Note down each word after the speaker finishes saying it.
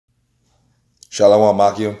Shalom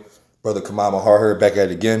Makim, brother Kamal Mahar back at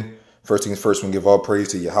it again. First things first, we give all praise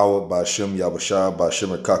to Yahawah, Bahasham, Yahawashi,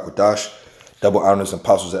 Bahasham, qadash. Double honors and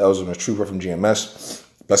apostles and elders and the true from GMS.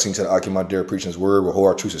 Blessing to the Akim out there preaching his word with whole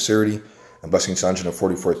our true sincerity. And blessing to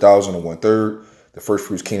 144,000 and 1/3. The first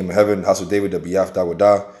fruits kingdom of heaven, house of David, the Biyaf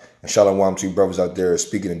Dawadah. And shalom to you brothers out there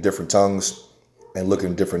speaking in different tongues and looking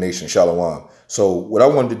in different nations. Shalom. So what I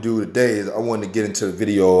wanted to do today is I wanted to get into the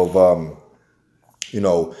video of,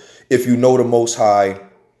 if you know the Most High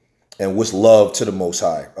and what's love to the Most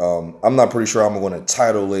High. I'm not pretty sure I'm going to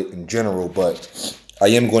title it in general, but I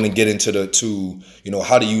am going to get into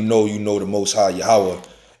how do you know the Most High Yahawah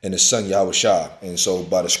and His Son Yahawashi. And so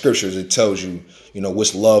by the scriptures, it tells you,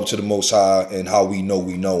 what's love to the Most High and how we know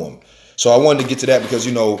Him. So I wanted to get to that because,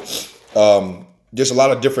 there's a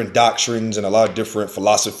lot of different doctrines and a lot of different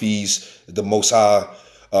philosophies that the Most High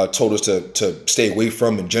told us to stay away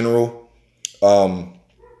from in general.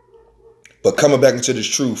 But coming back into this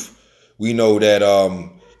truth, we know that,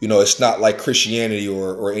 it's not like Christianity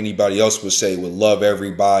or anybody else would say would love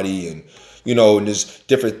everybody. And, and there's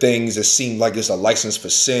different things that seem like it's a license for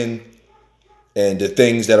sin. And the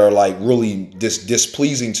things that are like really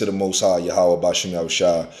displeasing to the Most High, Yahawah, Bahasham,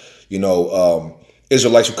 Yahawashi,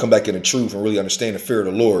 Israelites who come back in the truth and really understand the fear of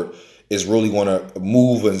the Lord is really going to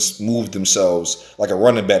move themselves like a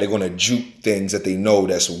running back. They're going to juke things that they know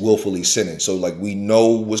that's willfully sinning. So like we know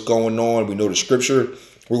what's going on. We know the scripture.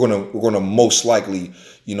 We're going to most likely,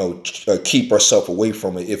 keep ourselves away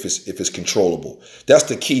from it if it's controllable. That's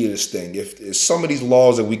the key to this thing. If some of these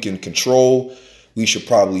laws that we can control, we should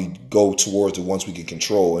probably go towards the ones we can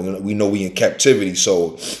control. And we know we in captivity,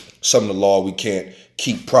 so some of the law we can't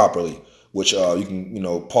keep properly, which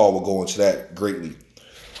Paul will go into that greatly.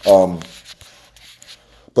 But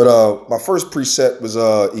my first precept was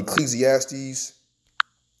Ecclesiastes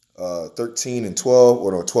 13 and 12,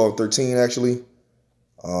 or no, 12 and 13 actually.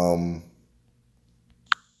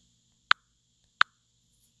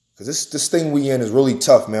 Because this thing we in is really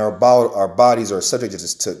tough, man. Our bodies are subject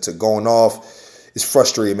to going off. It's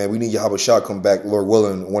frustrating, man. We need Yahawashi come back, Lord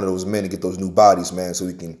willing, one of those men to get those new bodies, man, so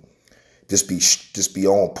we can just be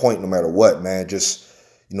on point no matter what, man. Just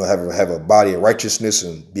have a body of righteousness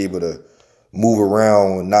and be able to move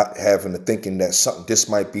around and not having to thinking that this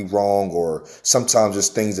might be wrong, or sometimes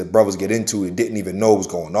just things that brothers get into and didn't even know was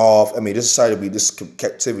going off. I mean, this society, this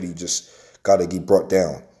captivity just got to get brought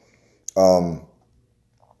down.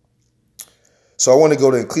 So I want to go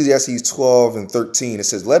to Ecclesiastes 12 and 13. It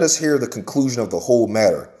says, "Let us hear the conclusion of the whole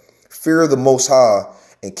matter. Fear the Most High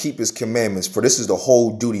and keep His commandments, for this is the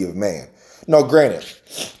whole duty of man." Now, granted,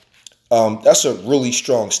 that's a really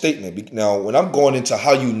strong statement. Now, when I'm going into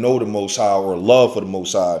how you know the Most High or love for the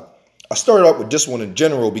Most High, I started out with this one in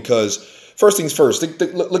general because first things first,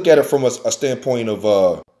 look at it from a standpoint of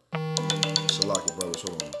Salaki, brothers,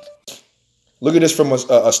 hold on. Look at this from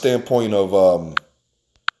a standpoint of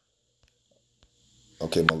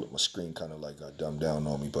okay, my screen kind of like got dumbed down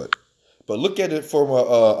on me, but look at it from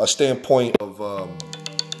a standpoint of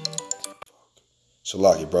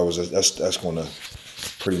Salaki, brothers. That's going to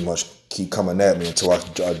pretty much keep coming at me until I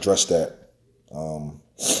address that.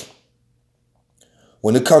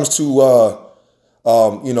 When it comes to,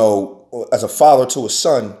 as a father to a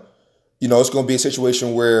son, it's going to be a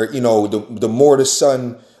situation where, the more the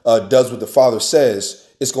son does what the father says,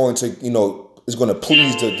 it's going to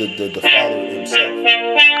please the father himself.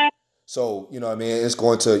 So, it's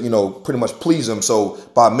going to, pretty much please him. So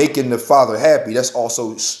by making the father happy, that's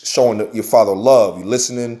also showing your father love. You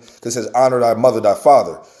listening, because it says, honor thy mother, thy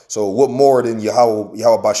father. So what more than Yahawah,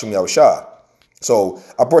 Bahasham, Yahawashi? So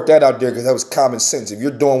I brought that out there because that was common sense. If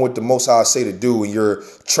you're doing what the Most High say to do and you're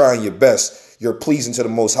trying your best, you're pleasing to the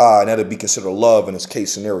Most High, and that'll be considered love in this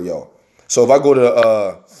case scenario. So if I go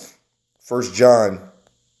to 1 John,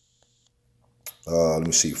 let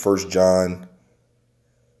me see, 1 John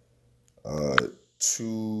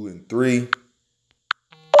 2 and 3 through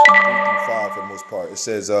 5 for the most part. It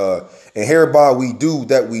says, and hereby we do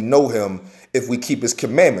that we know Him if we keep His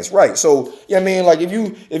commandments. Right. So, like if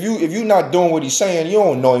you not doing what He's saying, you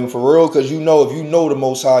don't know Him for real, because if you know the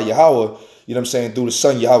Most High Yahawah, through the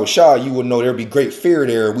Son Yahawashi, you would know there'd be great fear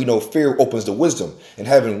there. We know fear opens the wisdom, and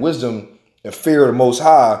having wisdom and fear of the Most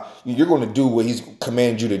High, you're going to do what He's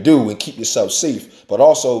commanded you to do and keep yourself safe. But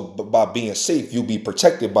also by being safe, you'll be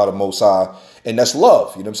protected by the Most High, and that's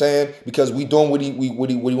love. You know what I'm saying? Because we doing what he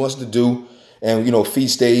wants us to do, and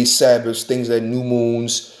feast days, Sabbaths, things like new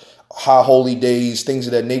moons, high holy days, things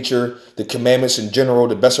of that nature, the commandments in general,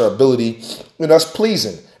 the best of our ability, that's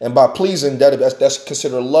pleasing. And by pleasing, that's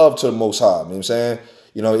considered love to the Most High. You know what I'm saying?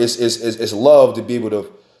 It's love to be able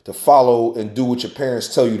to follow and do what your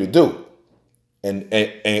parents tell you to do. And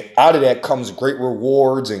out of that comes great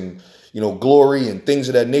rewards and, glory and things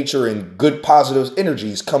of that nature, and good positive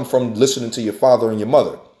energies come from listening to your father and your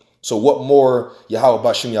mother. So what more Yahawah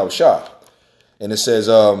Bahasham Yahawashi? And it says,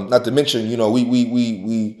 not to mention,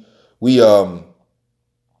 we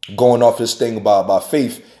going off this thing about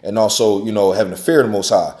faith, and also, having a fear of the Most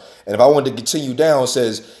High. And if I wanted to continue down, it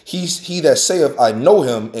says, he that saith, I know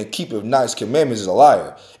him, and keepeth not his commandments is a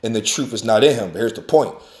liar, and the truth is not in him. But here's the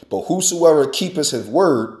point. But whosoever keepeth his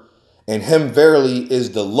word, and him verily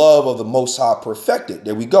is the love of the Most High perfected.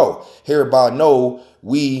 There we go. Hereby know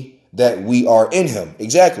we that we are in him.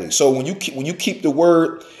 Exactly. So when you keep the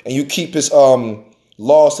word and you keep his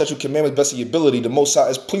law, statute, commandments, best of your ability, the Most High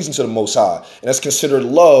is pleasing to the Most High, and that's considered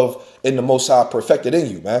love in the Most High perfected in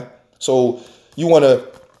you, man. So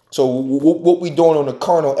what we doing on the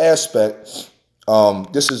carnal aspect?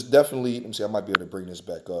 This is definitely. Let me see. I might be able to bring this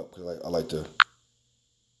back up because I like to.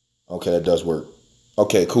 Okay, that does work.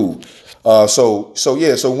 Okay, cool. So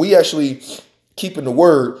we actually keeping the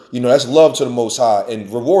word. That's love to the Most High, and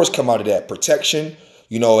rewards come out of that. Protection.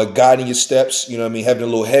 And guiding your steps. Having a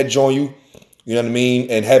little hedge on you. You know what I mean?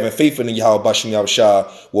 And having faith in the Yahawah Bahasham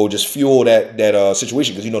Yahawashi will just fuel that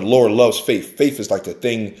situation, because the Lord loves faith. Faith is like the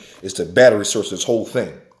thing, it's the battery source of this whole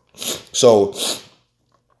thing. So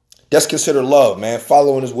that's considered love, man.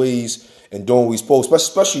 Following his ways and doing what we're supposed to,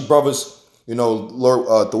 especially brothers, Lord,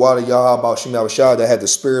 Thawada Yahawah Bahasham Yahawashi, that had the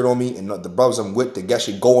spirit on me, and the brothers I'm with, they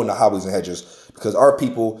actually go in the highways and hedges. Because our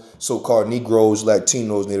people, so-called Negroes,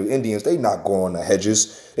 Latinos, Native Indians, they not going on the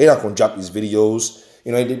hedges. They're not going to drop these videos.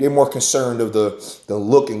 They're more concerned of the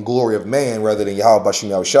look and glory of man rather than Yahawah Bahasham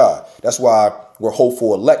Yahawashi. That's why we're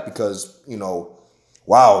hopeful elect, because,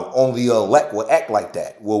 wow, only the elect will act like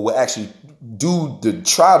that. Will actually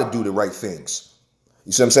try to do the right things.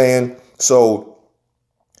 You see what I'm saying? So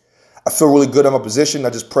I feel really good in my position. I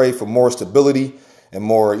just pray for more stability and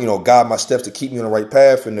more, guide my steps to keep me on the right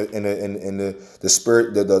path, and the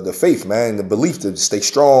spirit, the faith, man, the belief to stay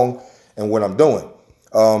strong in what I'm doing.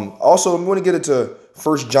 Also, I'm going to get into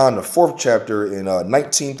 1 John, the 4th chapter, in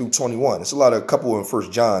 19 through 21. It's a couple in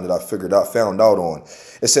 1 John that I found out on.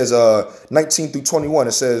 It says 19 through 21.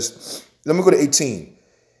 It says, let me go to 18.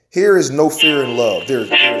 Here is no fear in love. There is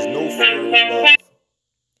no fear in love,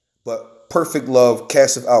 but perfect love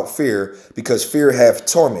casteth out fear, because fear hath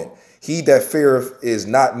torment. He that feareth is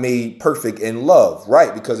not made perfect in love.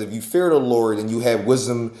 Right? Because if you fear the Lord and you have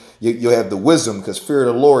wisdom, you'll have the wisdom, because fear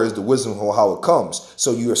of the Lord is the wisdom on how it comes.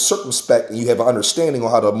 So you are circumspect and you have an understanding on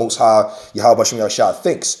how the Most High, Yahawah Bahasham Yahawashi,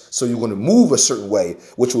 thinks. So you're going to move a certain way,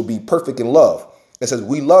 which will be perfect in love. It says,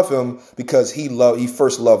 we love him because he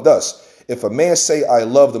first loved us. If a man say, I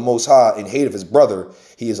love the Most High, and hate of his brother,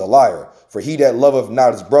 he is a liar. For he that loveth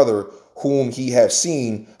not his brother, whom he have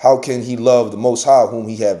seen, how can he love the Most High, whom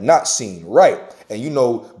he have not seen? Right. And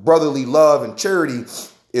brotherly love and charity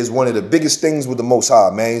is one of the biggest things with the Most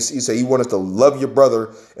High, man. He said he wants us to love your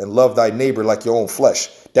brother and love thy neighbor like your own flesh.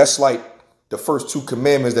 That's like the first 2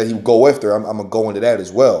 commandments that he would go after. I'm going to go into that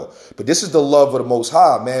as well. But this is the love of the Most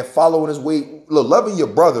High, man. Following his way, loving your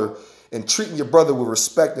brother and treating your brother with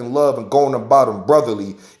respect and love and going about him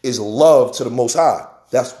brotherly is love to the Most High.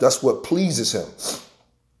 That's what pleases him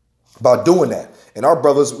about doing that. And our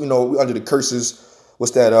brothers, we under the curses.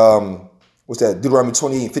 What's that? Deuteronomy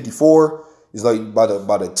 28:54 is like by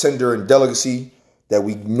the tender and delicacy that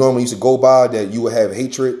we normally used to go by, that you would have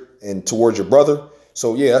hatred and towards your brother.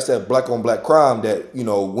 So yeah, that's that black on black crime that,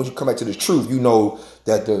 once you come back to the truth,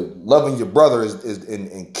 that the loving your brother is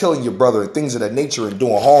and killing your brother and things of that nature, and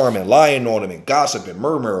doing harm and lying on him and gossip and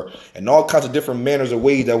murmur and all kinds of different manners of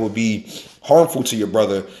ways that would be harmful to your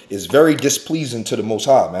brother is very displeasing to the Most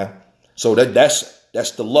High, man. So that's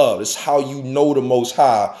the love. It's how you know the Most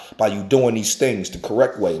High, by you doing these things the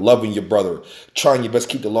correct way, loving your brother, trying your best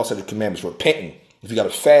to keep the law, statute, commandments, repenting. If you got to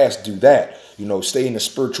fast, do that. Stay in the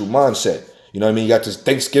spiritual mindset. You know what I mean? You got this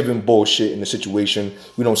Thanksgiving bullshit in the situation.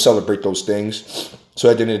 We don't celebrate those things. So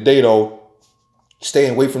at the end of the day, though,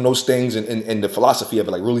 staying away from those things and the philosophy of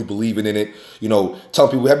it, like really believing in it,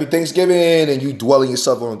 telling people happy Thanksgiving, and you dwelling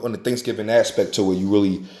yourself on the Thanksgiving aspect to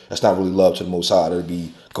it, that's not really love to the Most High. That'd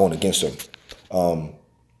be going against him. I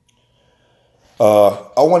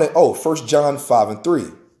want to, 1 John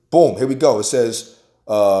 5:3. Boom, here we go. It says,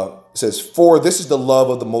 for this is the love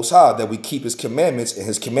of the Most High, that we keep his commandments, and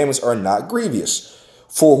his commandments are not grievous.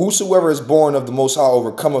 For whosoever is born of the Most High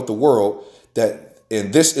overcometh the world,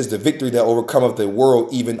 and this is the victory that overcometh the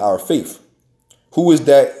world, even our faith. Who is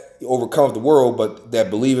that overcometh the world, but that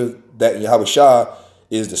believeth that Yahawashi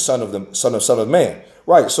is the son of man?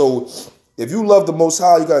 Right. So if you love the Most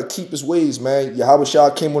High, you got to keep his ways, man.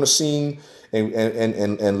 Yahawashi came on the scene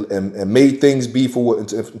and made things be for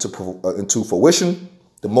into fruition.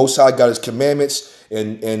 The Most High got His commandments,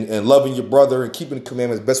 and loving your brother and keeping the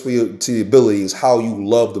commandments best way to the ability is how you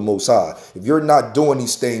love the Most High. If you're not doing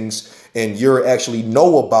these things and you're actually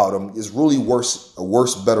know about them, it's really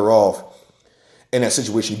better off in that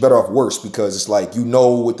situation. You're better off worse, because it's like, you know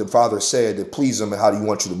what the Father said to please Him and how He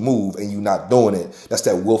wants you to move, and you're not doing it. That's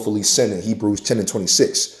that willfully sin in Hebrews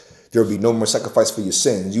 10:26. There will be no more sacrifice for your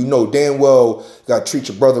sins. You know damn well you got to treat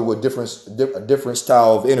your brother with a different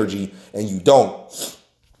style of energy, and you don't.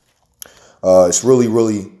 It's really,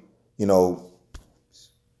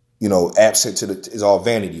 absent to is all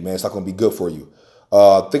vanity, man. It's not going to be good for you.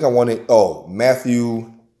 I think I wanted,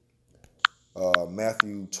 Matthew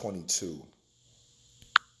 22.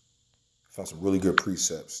 Found some really good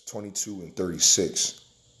precepts. 22 and 36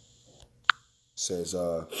 says,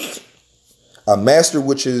 a master,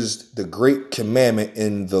 which is the great commandment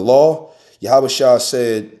in the law. Yahawashi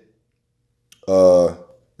said, let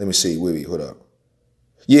me see. Wait, hold up.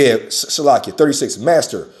 Yeah, Salakia, 36.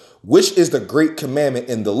 Master, which is the great commandment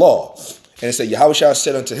in the law? And it said, Yahawashi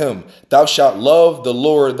said unto him, thou shalt love the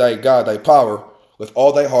Lord thy God, thy power, with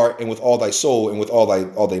all thy heart and with all thy soul and with all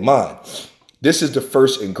thy mind. This is the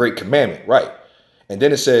first and great commandment, right? And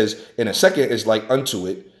then it says, in a second is like unto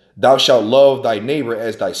it, thou shalt love thy neighbor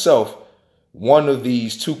as thyself. One of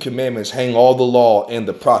these two commandments hang all the law and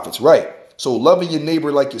the prophets, right? So loving your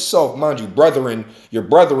neighbor like yourself, mind you, your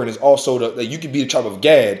brethren is also you could be the tribe of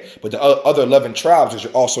Gad, but the other 11 tribes is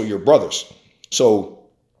also your brothers. So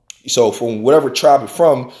from whatever tribe you're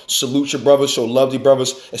from, salute your brothers, show love to your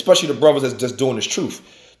brothers, especially the brothers that's just doing this truth.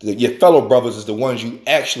 Your fellow brothers is the ones you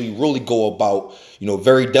actually really go about,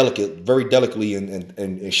 very delicately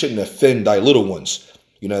and shouldn't offend thy little ones.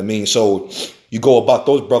 You know what I mean? So you go about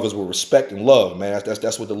those brothers with respect and love, man.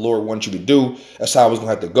 That's what the Lord wants you to do. That's how it's gonna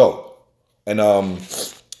have to go. And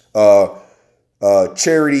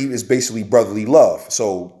charity is basically brotherly love.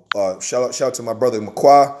 So shout out to my brother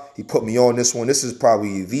Makwa. He put me on this one. This is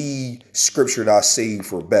probably the scripture that I saved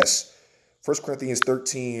for best. 1 Corinthians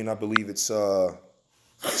 13, I believe it's you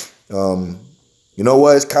know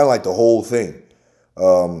what? It's kind of like the whole thing.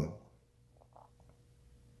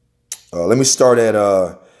 Let me start at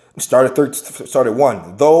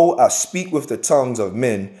 1. Though I speak with the tongues of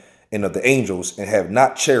men and of the angels and have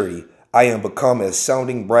not charity, I am become as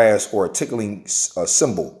sounding brass or a tickling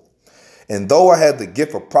cymbal. And though I have the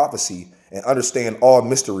gift of prophecy and understand all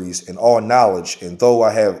mysteries and all knowledge, and though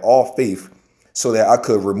I have all faith so that I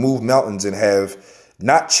could remove mountains and have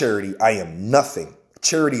not charity, I am nothing.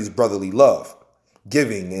 Charity is brotherly love,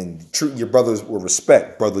 giving and treating your brothers with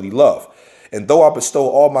respect, brotherly love. And though I bestow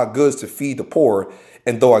all my goods to feed the poor,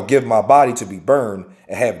 and though I give my body to be burned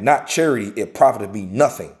and have not charity, it profiteth me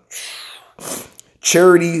nothing.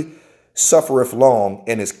 Charity suffereth long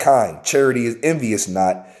and is kind. Charity is envious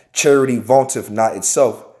not. Charity vaunteth not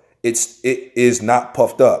itself. It is not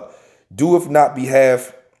puffed up. Doeth not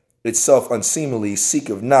behalf itself unseemly.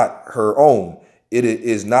 Seeketh not her own. It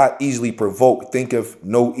is not easily provoked. Thinketh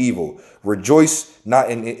no evil. Rejoice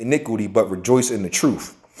not in iniquity, but rejoice in the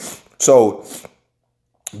truth. So,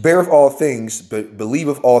 beareth all things,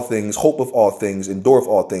 believeth all things, hopeth all things, endureth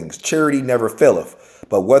all things. Charity never faileth.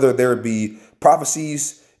 But whether there be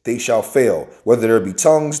prophecies, they shall fail. Whether there be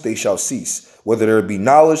tongues, they shall cease. Whether there be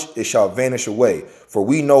knowledge, it shall vanish away. For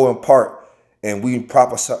we know in part, and we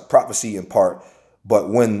prophesy in part. But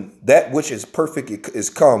when that which is perfect is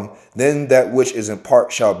come, then that which is in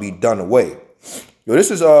part shall be done away. Yo,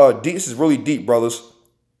 this is deep. This is really deep, brothers.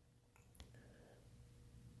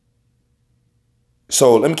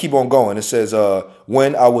 So let me keep on going. It says,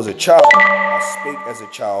 when I was a child, I spake as a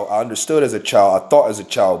child. I understood as a child. I thought as a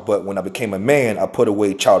child. But when I became a man, I put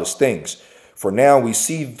away childish things. For now we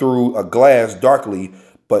see through a glass darkly,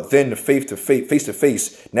 but then face to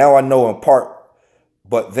face. Now I know in part,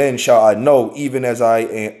 but then shall I know, even as I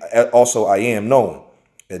am known.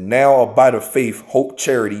 And now abide of faith, hope,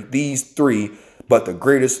 charity, these three, but the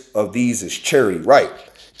greatest of these is charity. Right.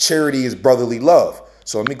 Charity is brotherly love.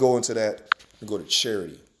 So let me go into that. Let me go to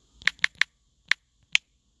charity.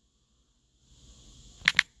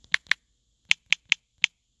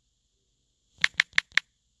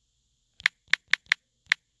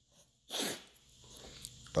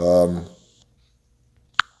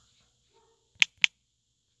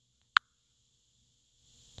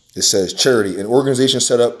 It says charity, an organization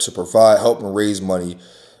set up to provide help and raise money,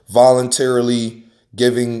 voluntarily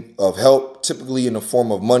giving of help, typically in the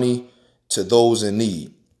form of money to those in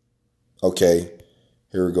need. Okay,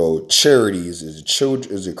 here we go. Charity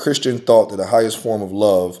is a Christian thought that the highest form of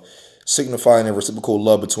love signifying a reciprocal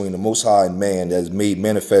love between the Most High and man that is made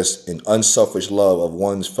manifest in unselfish love of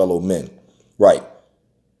one's fellow men. Right.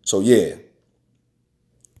 So, yeah.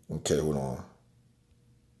 Okay, hold on.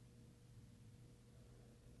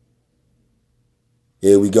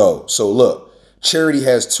 Here we go. So, look, charity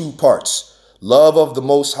has two parts. Love of the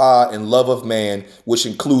Most High and love of man, which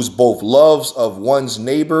includes both loves of one's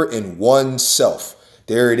neighbor and oneself.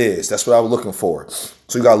 There it is. That's what I was looking for.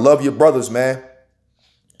 So you got to love your brothers, man.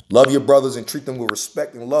 Love your brothers and treat them with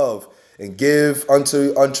respect and love and give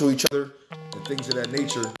unto each other and things of that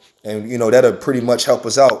nature. And, that'll pretty much help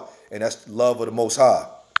us out. And that's love of the Most High.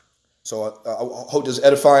 So I hope this is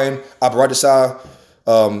edifying. Abaradasai,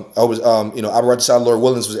 Abaradasai, Lord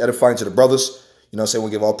Willings was edifying to the brothers. We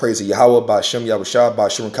give all praise to Yahawah, Bahasham, Yahawashi,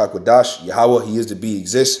 Bahasham, qadash. Yahawah, he is to be,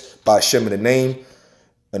 exists, Bahasham in the name,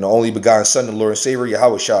 and the only begotten Son, the Lord and Savior,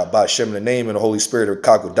 Yahawashi, Bahasham in the name, and the Holy Spirit of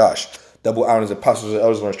qadash. Double honors, apostles, and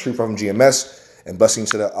elders, learn truth from GMS, and blessing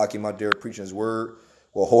to the Akimadir preaching his word,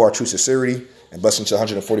 will hold our true sincerity, and blessing to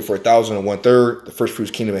 144,000 and 1/3, the first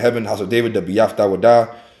fruits kingdom of heaven, house of David, the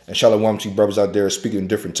Yahawah, and shalom to you brothers out there speaking in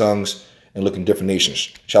different tongues and looking different nations.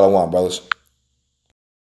 Shalom, brothers.